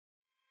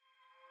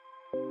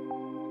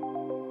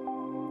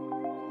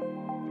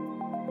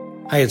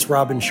Hi, it's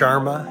Robin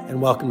Sharma,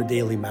 and welcome to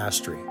Daily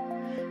Mastery.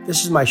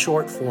 This is my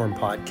short-form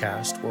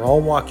podcast where I'll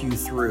walk you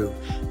through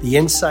the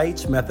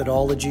insights,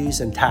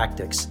 methodologies, and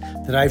tactics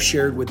that I've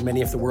shared with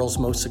many of the world's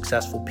most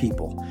successful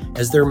people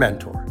as their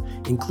mentor,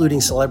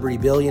 including celebrity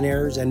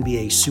billionaires,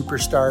 NBA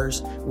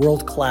superstars,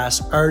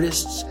 world-class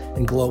artists,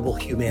 and global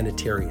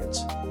humanitarians.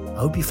 I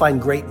hope you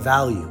find great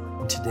value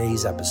in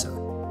today's episode.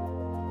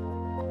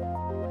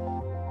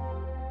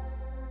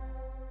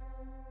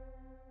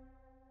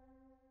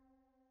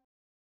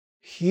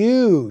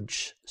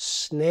 Huge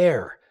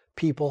snare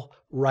people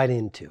run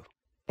into.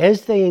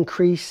 As they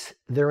increase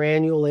their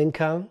annual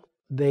income,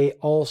 they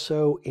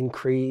also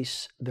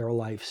increase their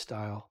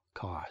lifestyle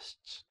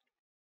costs.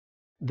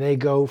 They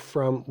go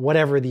from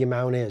whatever the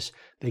amount is.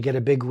 They get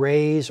a big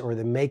raise or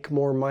they make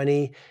more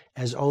money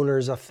as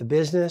owners of the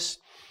business.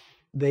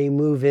 They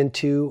move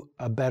into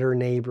a better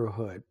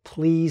neighborhood.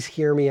 Please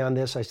hear me on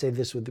this. I say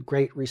this with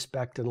great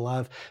respect and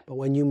love. But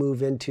when you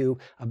move into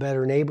a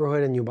better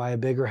neighborhood and you buy a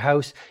bigger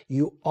house,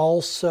 you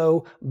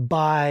also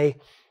buy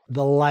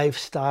the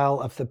lifestyle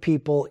of the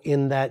people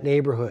in that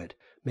neighborhood.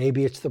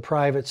 Maybe it's the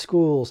private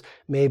schools.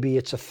 Maybe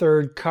it's a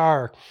third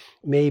car.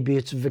 Maybe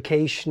it's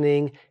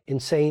vacationing in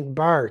St.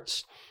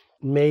 Bart's.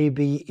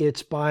 Maybe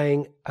it's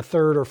buying a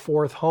third or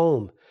fourth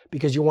home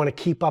because you want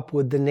to keep up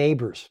with the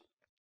neighbors.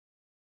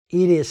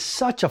 It is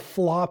such a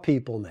flaw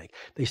people make.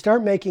 They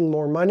start making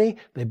more money,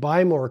 they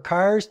buy more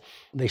cars,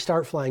 they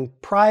start flying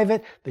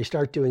private, they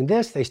start doing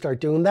this, they start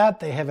doing that,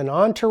 they have an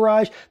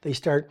entourage, they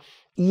start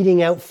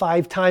eating out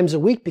 5 times a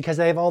week because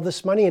they have all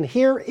this money. And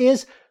here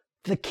is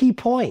the key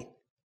point.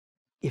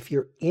 If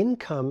your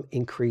income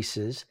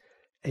increases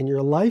and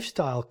your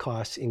lifestyle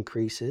costs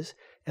increases,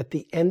 at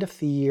the end of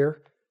the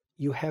year,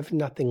 you have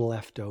nothing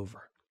left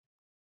over.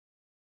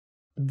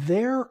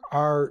 There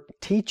are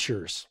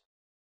teachers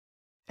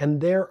and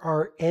there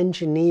are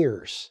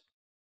engineers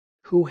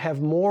who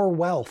have more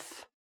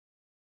wealth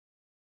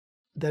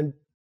than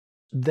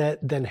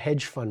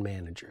hedge fund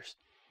managers.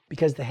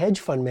 Because the hedge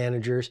fund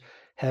managers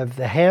have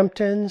the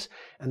Hamptons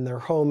and their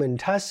home in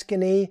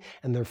Tuscany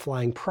and they're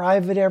flying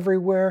private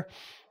everywhere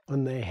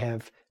and they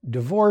have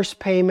divorce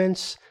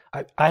payments.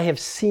 I have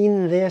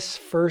seen this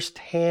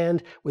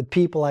firsthand with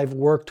people I've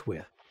worked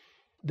with.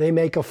 They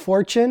make a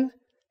fortune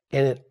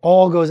and it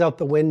all goes out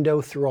the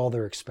window through all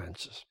their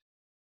expenses.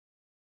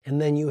 And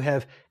then you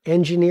have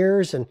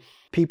engineers and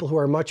people who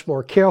are much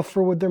more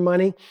careful with their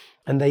money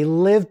and they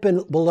live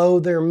below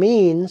their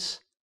means.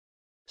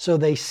 So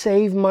they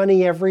save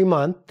money every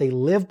month. They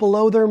live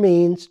below their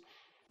means.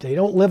 They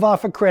don't live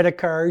off of credit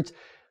cards.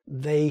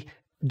 They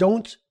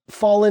don't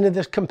fall into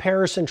this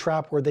comparison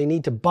trap where they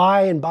need to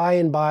buy and buy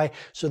and buy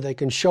so they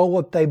can show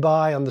what they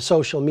buy on the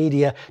social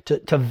media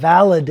to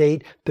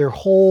validate their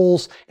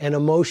holes and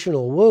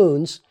emotional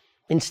wounds.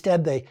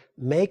 Instead, they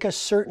make a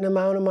certain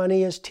amount of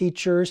money as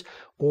teachers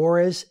or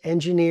as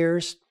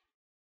engineers.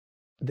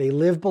 They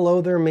live below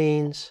their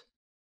means.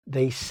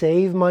 They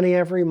save money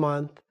every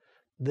month.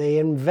 They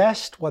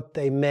invest what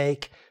they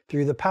make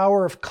through the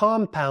power of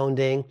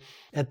compounding.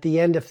 At the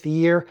end of the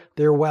year,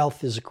 their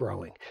wealth is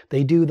growing.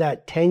 They do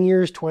that 10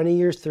 years, 20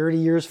 years, 30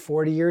 years,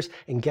 40 years,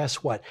 and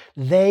guess what?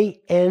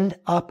 They end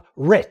up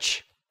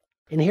rich.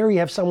 And here you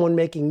have someone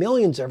making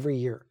millions every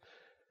year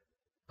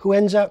who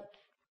ends up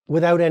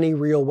without any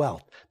real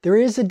wealth. There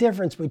is a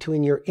difference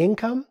between your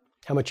income,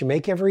 how much you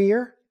make every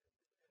year,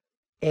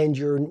 and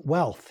your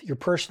wealth, your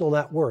personal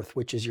net worth,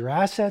 which is your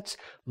assets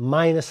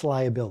minus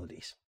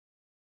liabilities.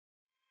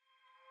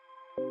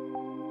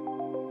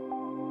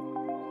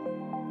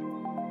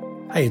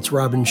 Hi, it's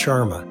Robin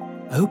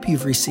Sharma. I hope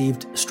you've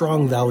received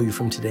strong value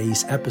from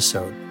today's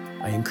episode.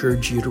 I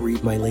encourage you to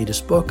read my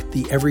latest book,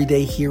 The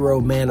Everyday Hero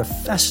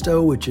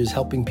Manifesto, which is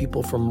helping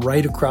people from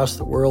right across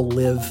the world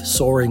live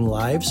soaring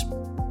lives.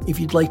 If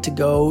you'd like to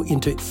go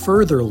into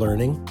further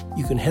learning,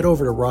 you can head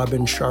over to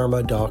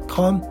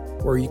robinsharma.com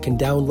where you can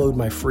download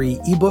my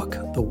free ebook,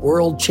 The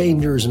World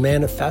Changers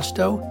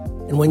Manifesto.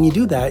 And when you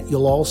do that,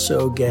 you'll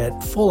also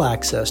get full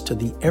access to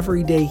the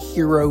Everyday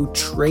Hero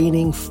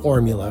Training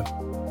Formula,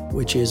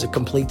 which is a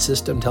complete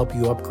system to help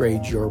you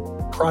upgrade your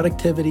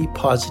productivity,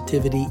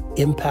 positivity,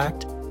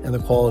 impact, and the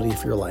quality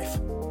of your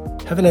life.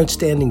 Have an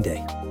outstanding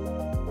day.